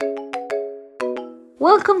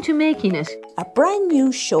Welcome to Making It, a brand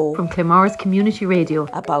new show from Claremorris Community Radio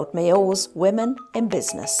about Mayo's women in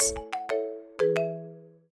business.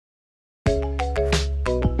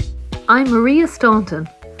 I'm Maria Staunton.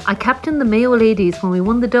 I captained the Mayo Ladies when we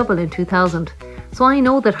won the double in 2000, so I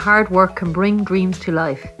know that hard work can bring dreams to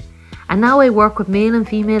life. And now I work with male and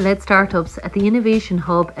female-led startups at the Innovation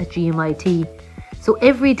Hub at GMIT. So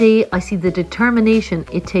every day I see the determination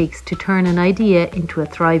it takes to turn an idea into a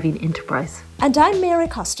thriving enterprise. And I'm Mary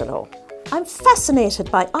Costello. I'm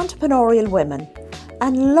fascinated by entrepreneurial women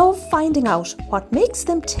and love finding out what makes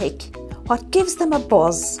them tick, what gives them a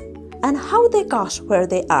buzz, and how they got where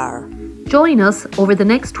they are. Join us over the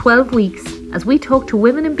next 12 weeks as we talk to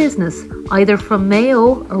women in business, either from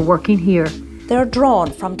Mayo or working here. They're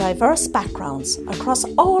drawn from diverse backgrounds across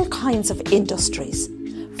all kinds of industries,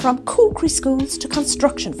 from cookery schools to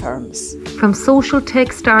construction firms. From social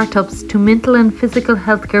tech startups to mental and physical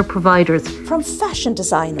healthcare providers. From fashion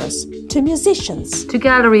designers to musicians. To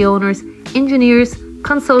gallery owners, engineers,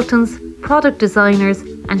 consultants, product designers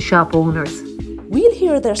and shop owners. We'll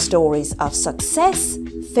hear their stories of success,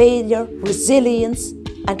 failure, resilience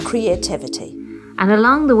and creativity. And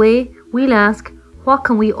along the way, we'll ask, what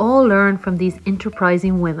can we all learn from these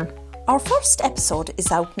enterprising women? Our first episode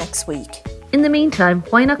is out next week. In the meantime,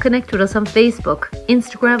 why not connect with us on Facebook,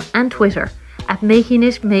 Instagram and Twitter at Making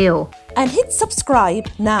It Mayo. And hit subscribe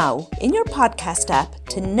now in your podcast app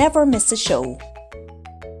to never miss a show.